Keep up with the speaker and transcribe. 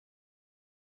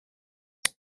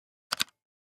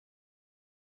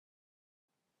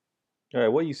All right,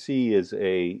 what you see is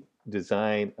a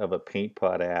design of a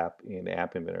PaintPod app in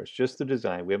App Inventor. It's just the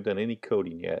design. We haven't done any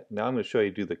coding yet. Now I'm going to show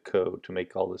you do the code to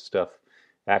make all this stuff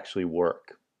actually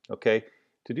work. Okay,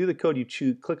 to do the code,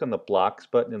 you click on the Blocks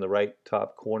button in the right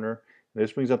top corner, and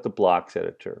this brings up the Blocks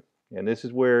editor. And this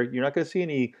is where you're not going to see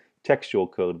any textual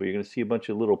code, but you're going to see a bunch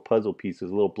of little puzzle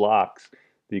pieces, little blocks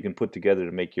that you can put together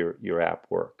to make your app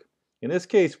work. In this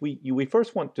case, we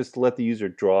first want just to let the user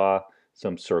draw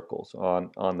some circles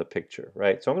on the picture,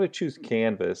 right? So I'm going to choose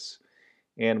canvas,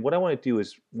 and what I want to do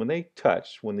is when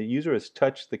the user has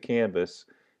touched the canvas,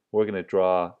 we're going to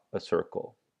draw a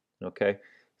circle. Okay,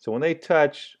 so when they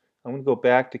touch, I'm going to go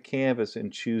back to canvas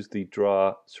and choose the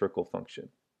draw circle function,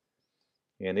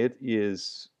 and it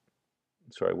is,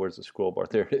 sorry, where's the scroll bar?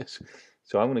 There it is.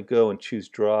 So I'm going to go and choose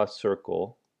draw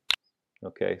circle.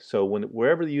 Okay, so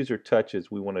wherever the user touches,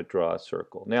 we want to draw a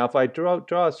circle. Now, if I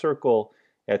draw a circle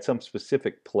at some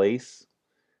specific place,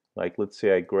 like let's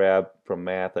say I grab from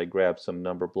math, I grab some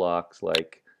number blocks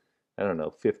like, I don't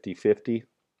know, 50-50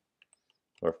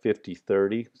 or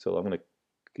 50-30. So I'm going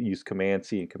to use Command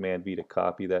C and Command V to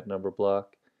copy that number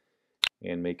block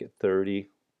and make it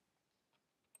 30.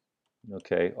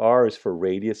 Okay, R is for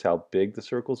radius, how big the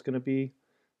circle is going to be.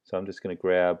 So I'm just going to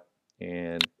grab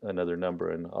and another number,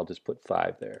 and I'll just put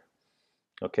 5 there.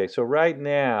 Okay, so right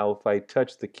now, if I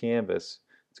touch the canvas,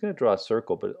 it's going to draw a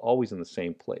circle, but always in the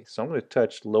same place. So I'm going to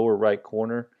touch lower right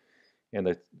corner, and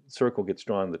the circle gets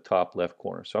drawn in the top left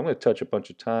corner. So I'm going to touch a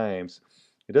bunch of times.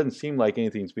 It doesn't seem like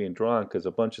anything's being drawn because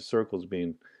a bunch of circles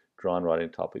being drawn right on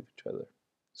top of each other.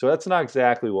 So that's not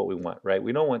exactly what we want, right?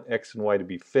 We don't want X and Y to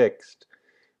be fixed.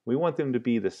 We want them to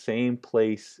be the same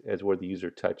place as where the user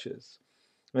touches.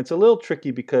 And it's a little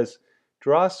tricky because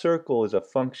draw circle is a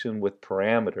function with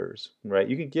parameters, right?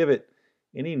 You can give it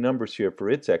any numbers here for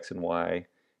its X and Y,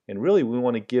 and really we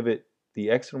want to give it the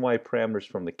X and Y parameters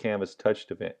from the canvas touched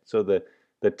event. So the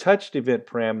touched event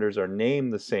parameters are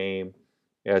named the same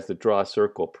as the draw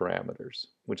circle parameters,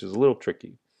 which is a little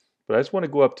tricky. But I just want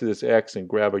to go up to this X and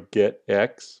grab a get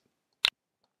X,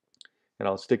 and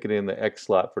I'll stick it in the X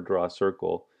slot for draw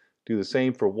circle. Do the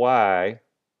same for Y.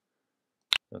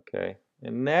 Okay,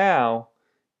 and now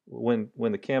when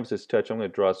the canvas is touched, I'm going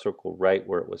to draw a circle right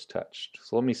where it was touched.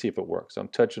 So let me see if it works. I'm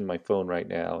touching my phone right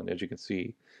now, and as you can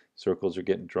see, circles are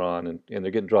getting drawn, and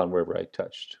they're getting drawn wherever I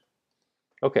touched.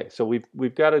 Okay, so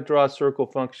we've got a draw circle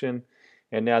function,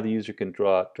 and now the user can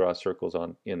draw circles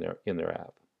in their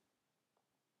app.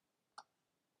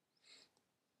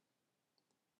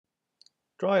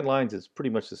 Drawing lines is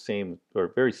pretty much the same,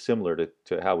 or very similar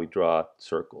to how we draw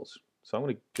circles. So I'm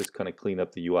going to just kind of clean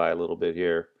up the UI a little bit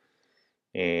here.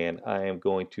 And I am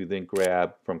going to then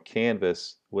grab from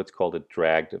canvas what's called a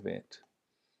dragged event.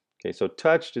 Okay, so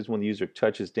touched is when the user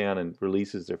touches down and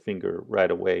releases their finger right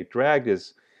away. Dragged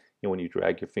is when you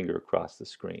drag your finger across the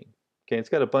screen. Okay, it's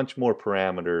got a bunch more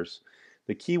parameters.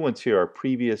 The key ones here are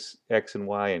previous X and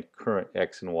Y and current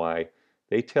X and Y.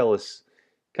 They tell us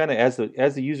kind of as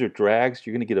the user drags,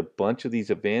 you're going to get a bunch of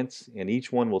these events, and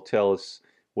each one will tell us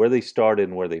where they started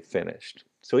and where they finished.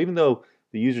 So even though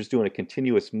the user's doing a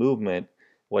continuous movement,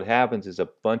 what happens is a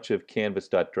bunch of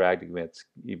canvas.dragged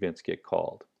events get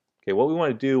called. Okay, what we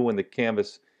want to do when the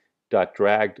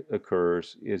canvas.dragged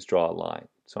occurs is draw a line.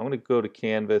 So I'm going to go to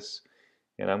canvas,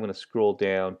 and I'm going to scroll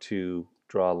down to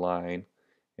draw a line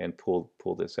and pull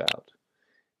this out.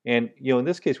 And in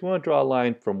this case, we want to draw a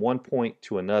line from one point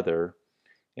to another,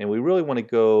 and we really want to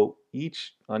go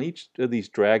on each of these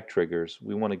drag triggers,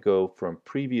 we want to go from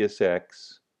previous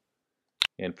X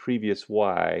and previous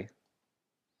Y.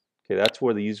 Okay, that's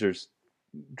where the user's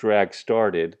drag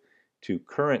started, to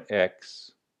current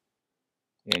X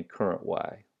and current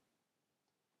Y.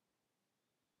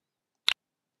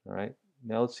 All right,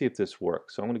 now let's see if this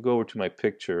works. So I'm going to go over to my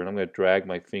picture, and I'm going to drag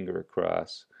my finger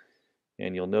across,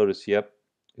 and you'll notice, yep,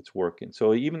 it's working.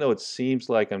 So even though it seems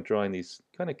like I'm drawing these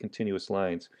kind of continuous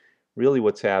lines, really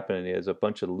what's happening is a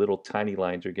bunch of little tiny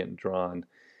lines are getting drawn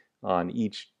on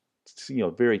each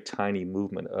very tiny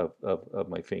movement of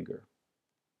my finger.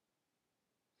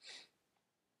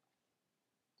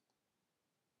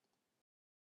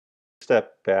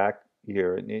 Step back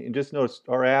here and just notice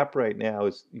our app right now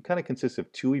it kind of consists of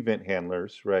two event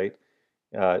handlers, right?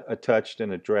 A touched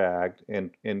and a dragged,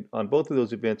 and on both of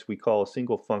those events we call a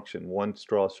single function, one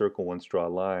draw circle, one draw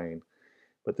line.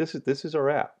 But this is our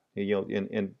app.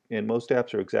 And most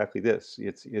apps are exactly this.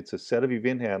 It's a set of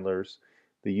event handlers.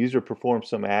 The user performs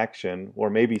some action, or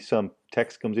maybe some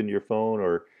text comes into your phone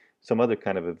or some other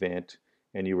kind of event,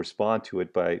 and you respond to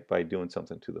it by doing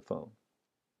something to the phone.